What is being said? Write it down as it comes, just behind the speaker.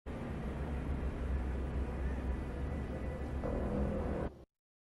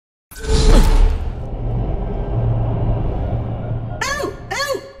Ooh,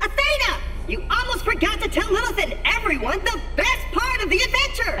 Athena! You almost forgot to tell Lilith and everyone the best part of the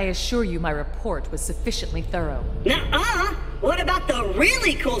adventure! I assure you my report was sufficiently thorough. Nuh-uh! What about the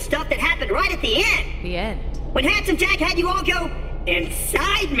really cool stuff that happened right at the end? The end? When Handsome Jack had you all go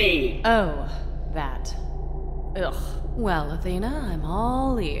inside me! Oh, that. Ugh. Well, Athena, I'm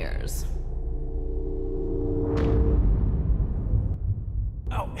all ears.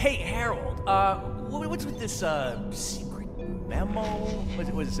 Oh, hey, Harold. What's with this, secret memo? What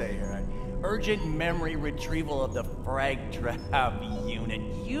does it say here? Urgent memory retrieval of the frag trap unit.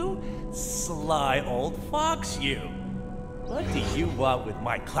 You sly old fox, you. What do you want with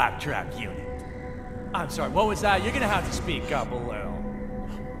my claptrap unit? I'm sorry, what was that? You're gonna have to speak up a little.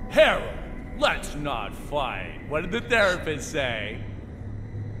 Harold, let's not fight. What did the therapist say?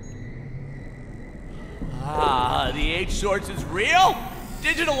 Ah, the H-Source is real?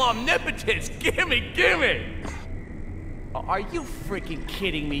 Digital omnipotence, gimme! Are you freaking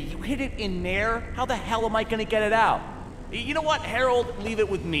kidding me? You hid it in there? How the hell am I gonna get it out? You know what, Harold? Leave it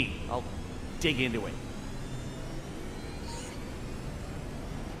with me. I'll dig into it.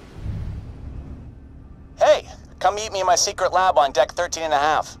 Hey, come meet me in my secret lab on deck 13 and a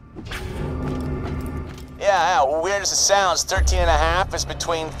half. Yeah, weird as it sounds, 13 and a half is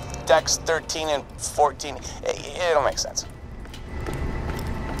between decks 13 and 14. It'll make sense.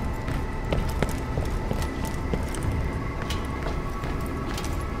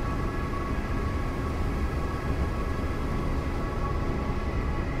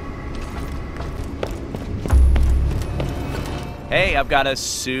 Hey, I've got a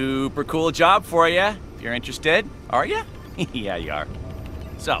super cool job for you. If you're interested, are you? Yeah, you are.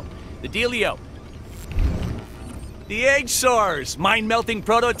 So, the dealio. The H-Source, mind-melting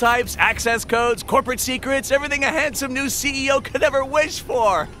prototypes, access codes, corporate secrets, everything a handsome new CEO could ever wish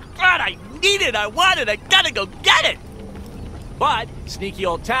for. God, I need it, I want it, I gotta go get it! But, sneaky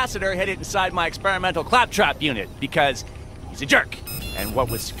old Tacitor hid it inside my experimental claptrap unit, because he's a jerk. And what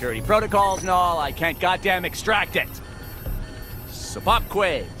with security protocols and all, I can't goddamn extract it. So pop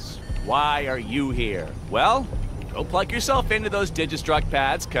quiz, why are you here? Well, go plug yourself into those Digistruct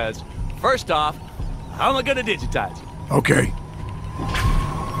pads, cause first off, how am I gonna digitize you? Okay.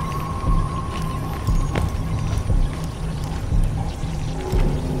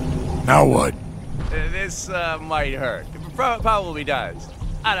 Now what? This might hurt. Probably does.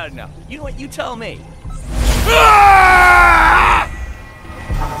 I don't know. You know what? You tell me.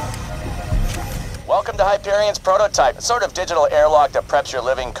 Welcome to Hyperion's prototype, a sort of digital airlock that preps your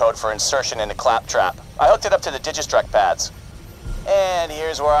living code for insertion into Claptrap. I hooked it up to the Digistruct pads. And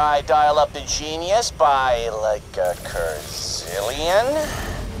here's where I dial up the genius by, like, a Curzillion.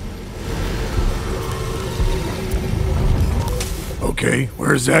 Okay,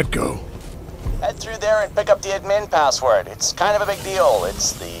 where does that go? Head through there and pick up the admin password. It's kind of a big deal.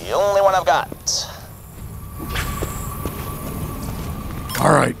 It's the only one I've got.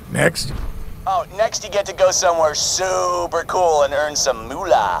 Alright, next. Oh, next you get to go somewhere super cool and earn some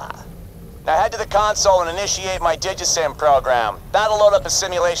moolah. Now head to the console and initiate my Digisim program. That'll load up a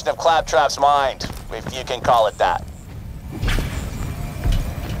simulation of Claptrap's mind, if you can call it that.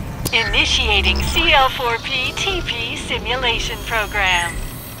 Initiating CL4P TP simulation program.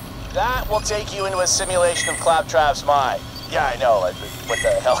 That will take you into a simulation of Claptrap's mind. Yeah, I know, like, what the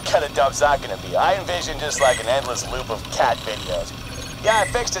hell kind of dump's that gonna be? I envision just like an endless loop of cat videos. Yeah, I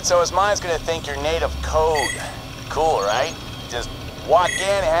fixed it so his mind's gonna think you're native code. Cool, right? Just walk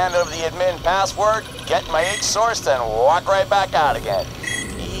in, hand over the admin password, get my H-Source, then walk right back out again.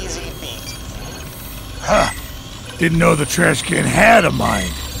 Easy peasy. Huh. Didn't know the trash can had a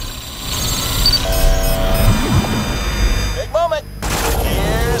mind. Big moment.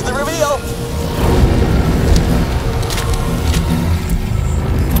 Here's the reveal.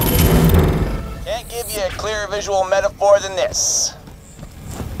 Can't give you a clearer visual metaphor than this.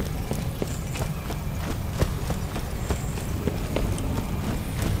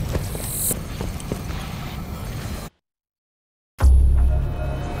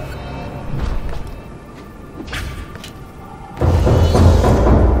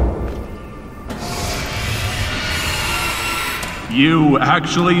 You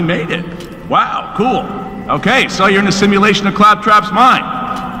actually made it. Wow, cool. Okay, so you're in a simulation of Claptrap's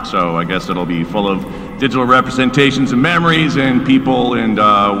mind. So I guess it'll be full of digital representations and memories and people and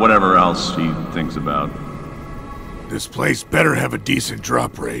whatever else he thinks about. This place better have a decent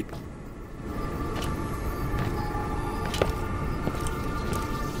drop rate.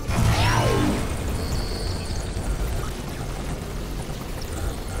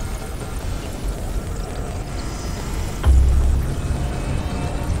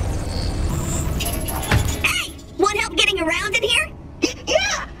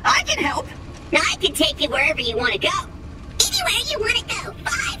 No,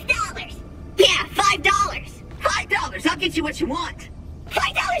 $5. Yeah, $5. $5. I'll get you what you want.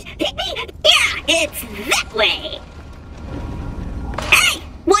 $5? Pick me? Yeah, it's that way. Hey,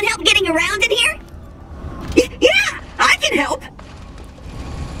 want help getting around in here? Yeah, I can help.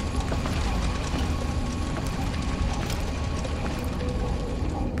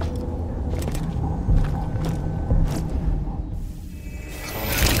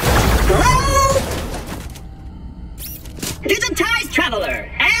 Digitized Traveler,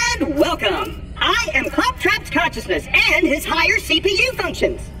 and welcome! I am Claptrap's consciousness and his higher CPU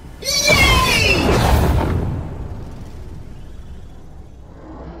functions. Yay!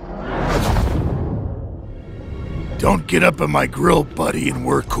 Don't get up in my grill, buddy, and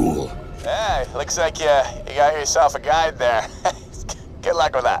we're cool. Hey, looks like you got yourself a guide there. Good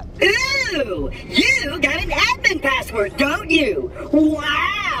luck with that. Ooh, you got an admin password, don't you?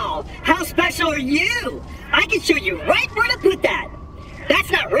 Wow, how special are you? I can show you right where to put that. That's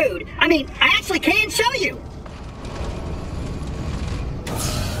not rude. I mean, I actually can show you.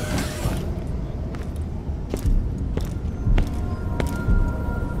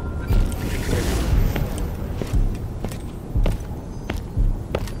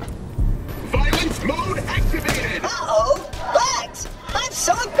 Violence mode activated! Uh-oh, Lex! I'm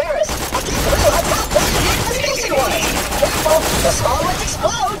so embarrassed. I didn't realize how bad the station was. Careful, the small ones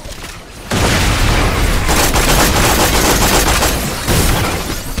explode.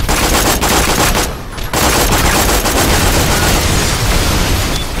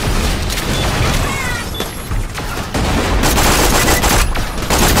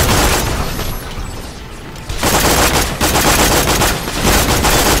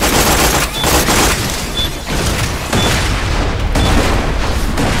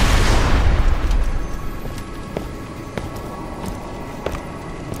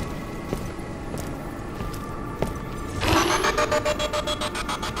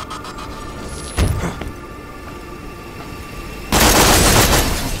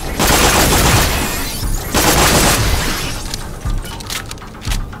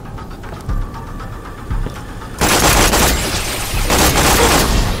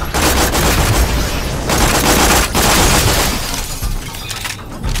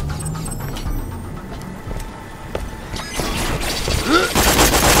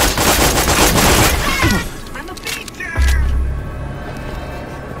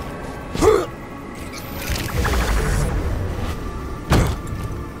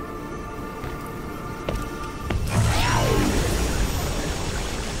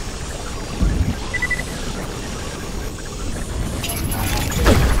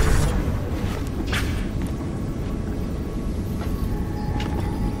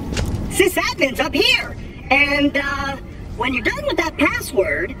 Sysadmin's up here. And, when you're done with that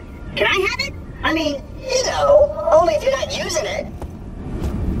password, can I have it? I mean, you know, only if you're not using it.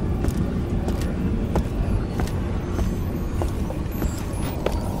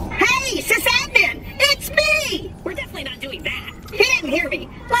 Hey, Sysadmin! It's me! We're definitely not doing that. He didn't hear me.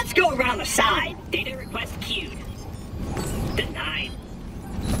 Let's go around the side. Data request queued. Denied.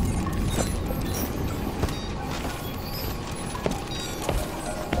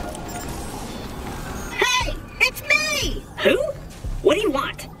 It's me! Who? What do you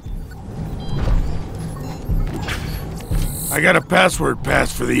want? I got a password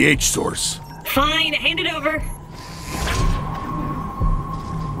pass for the H source. Fine, hand it over.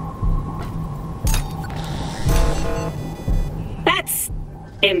 That's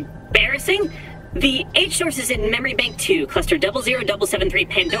embarrassing. The H source is in Memory Bank 2, cluster 00773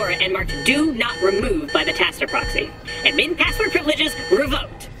 Pandora, and marked Do Not Remove by the Taster proxy. Admin password privileges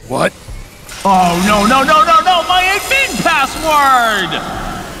revoked. What? Oh, no, my admin password!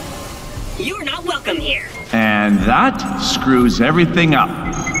 You're not welcome here. And that screws everything up.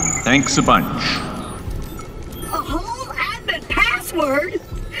 Thanks a bunch. A whole admin password?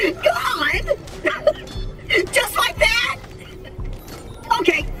 God! Just like that?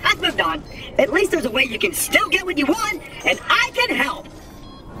 Okay, I've moved on. At least there's a way you can still get what you want, and I can help.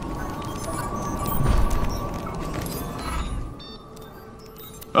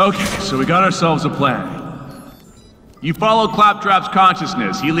 Okay, so we got ourselves a plan. You follow Claptrap's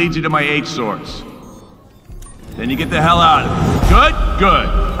consciousness. He leads you to my H source. Then you get the hell out of it. Good? Good.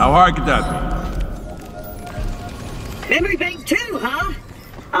 How hard could that be? Memory Bank 2, huh?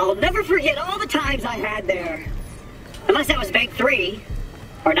 I'll never forget all the times I had there. Unless that was Bank 3.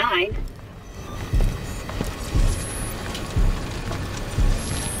 Or 9.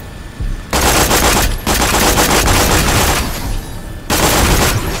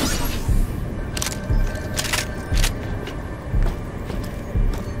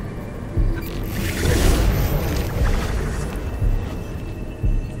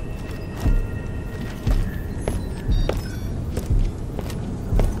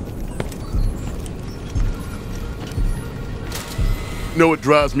 know what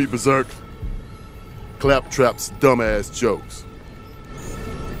drives me berserk? Claptrap's dumbass jokes.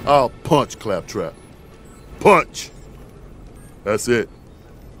 I'll punch Claptrap. Punch! That's it.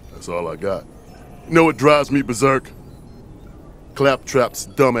 That's all I got. You know what drives me berserk? Claptrap's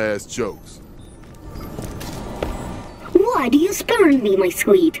dumbass jokes. Why do you spurn me, my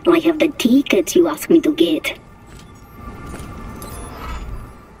sweet? I have the tickets you asked me to get.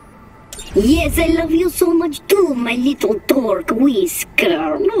 Yes, I love you so much too, my little dork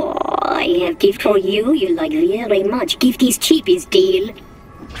whisker. Oh, I have gift for you like very much. Gift is cheap is deal.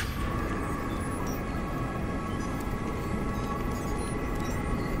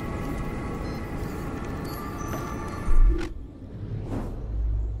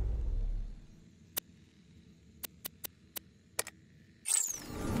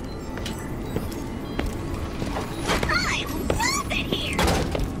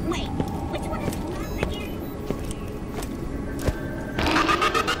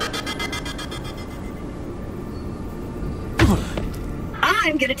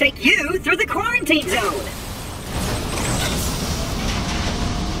 I'm gonna take you through the quarantine zone.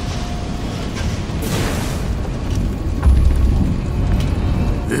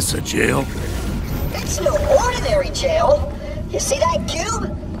 This a jail? It's no ordinary jail. You see that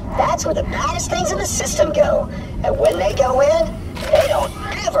cube? That's where the baddest things in the system go. And when they go in, they don't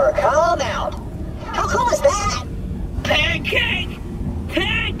ever come out. How cool is that? Pancake!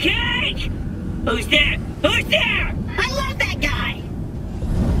 Pancake! Who's there? Who's there? I love that guy.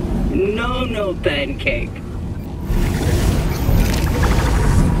 No, Pancake.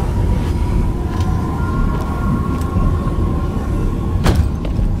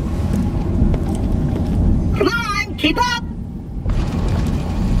 Come on, keep up.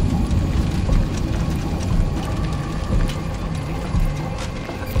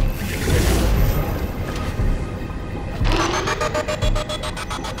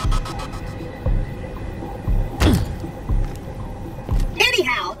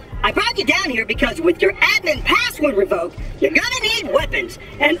 Anyhow, I brought you down here because with your admin password revoked, you're gonna need weapons,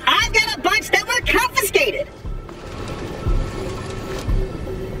 and I've got a bunch that were confiscated.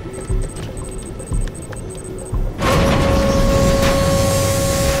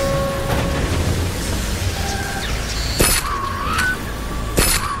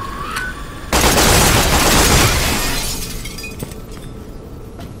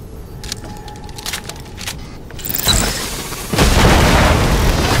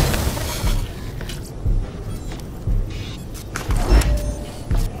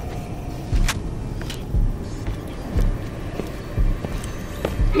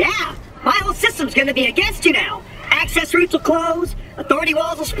 Yeah, my whole system's gonna be against you now. Access routes will close, authority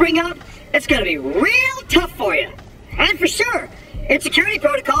walls will spring up. It's gonna be real tough for you. And for sure, insecurity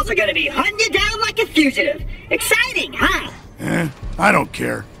protocols are gonna be hunting you down like a fugitive. Exciting, huh? I don't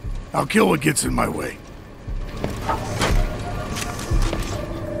care. I'll kill what gets in my way.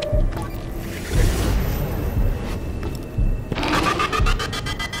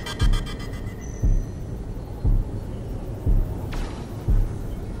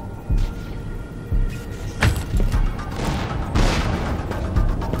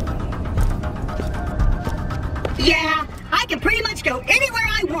 Yeah, I can pretty much go anywhere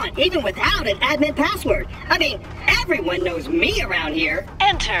I want, even without an admin password. I mean, everyone knows me around here.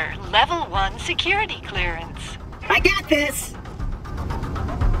 Enter Level 1 security clearance. I got this.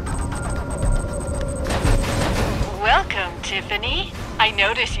 Welcome, Tiffany. I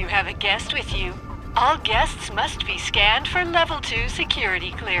notice you have a guest with you. All guests must be scanned for Level 2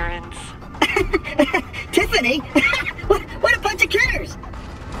 security clearance. Tiffany? What a bunch of critters!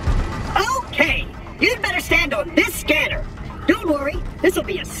 Okay, you'd better stand on this scanner. Don't worry, this'll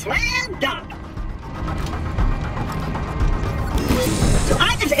be a slam dunk. So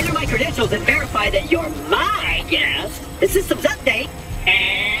I just enter my credentials and verify that you're my guest. The system's update,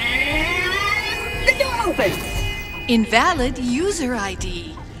 and the door opens. Invalid user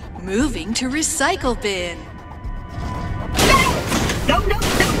ID. Moving to recycle bin. No! Don't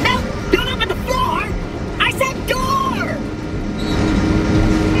open the floor! I said door!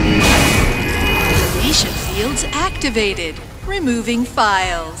 Deletion fields activated. Removing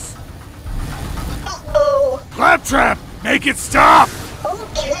files. Uh-oh. Claptrap! Make it stop!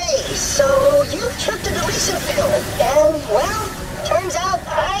 Okay, so you took the deletion field, and, well, turns out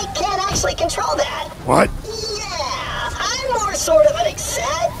I can't actually control that. What? Yeah, I'm more sort of an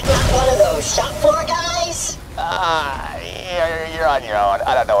exec, not one of those shop floor guys. You're on your own.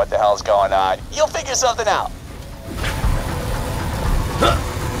 I don't know what the hell's going on. You'll figure something out.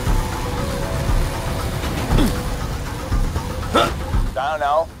 I don't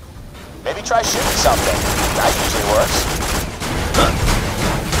know. Maybe try shooting something. That usually works.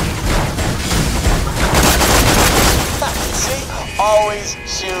 always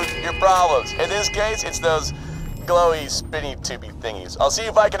shoot your problems. In this case, it's those glowy, spinny, tubey thingies. I'll see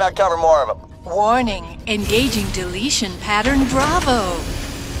if I can uncover more of them. Warning, engaging deletion pattern Bravo.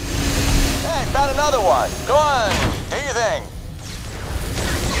 Hey, found another one. Go on, do your thing.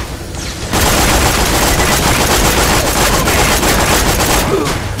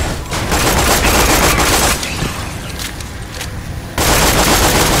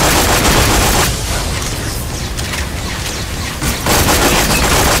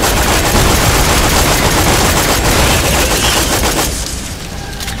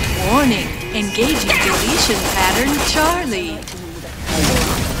 Warning, engaging deletion pattern Charlie.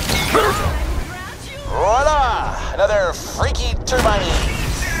 Voila! Another freaky turbine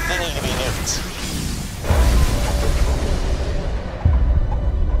thingy to be nuked.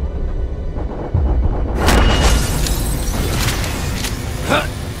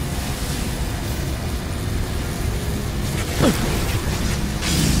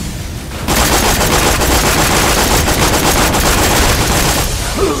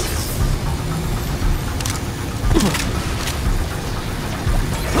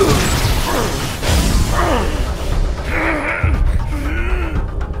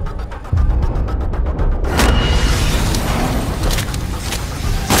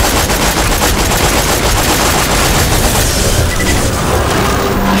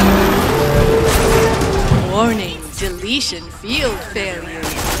 Deletion field failure.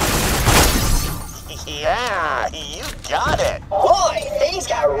 Yeah, you got it. Boy, things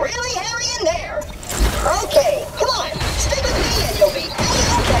got really hairy in there. Okay, come on, stick with me and you'll be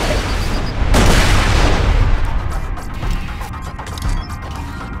okay.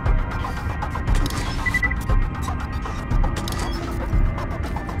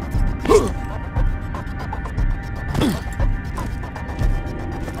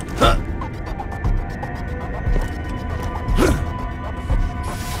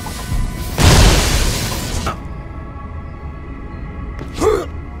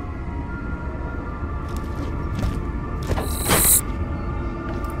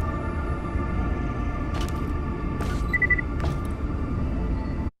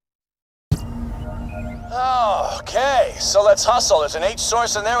 Okay, so let's hustle. There's an H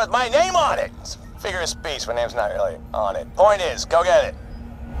source in there with my name on it. It's a figure of speech, my name's not really on it. Point is, go get it.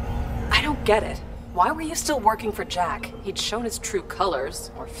 I don't get it. Why were you still working for Jack? He'd shown his true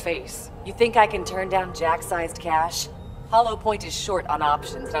colors, or face. You think I can turn down Jack-sized cash? Hollow Point is short on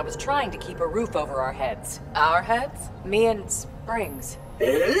options, and I was trying to keep a roof over our heads. Our heads? Me and Springs.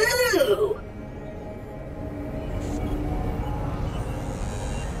 Ooh,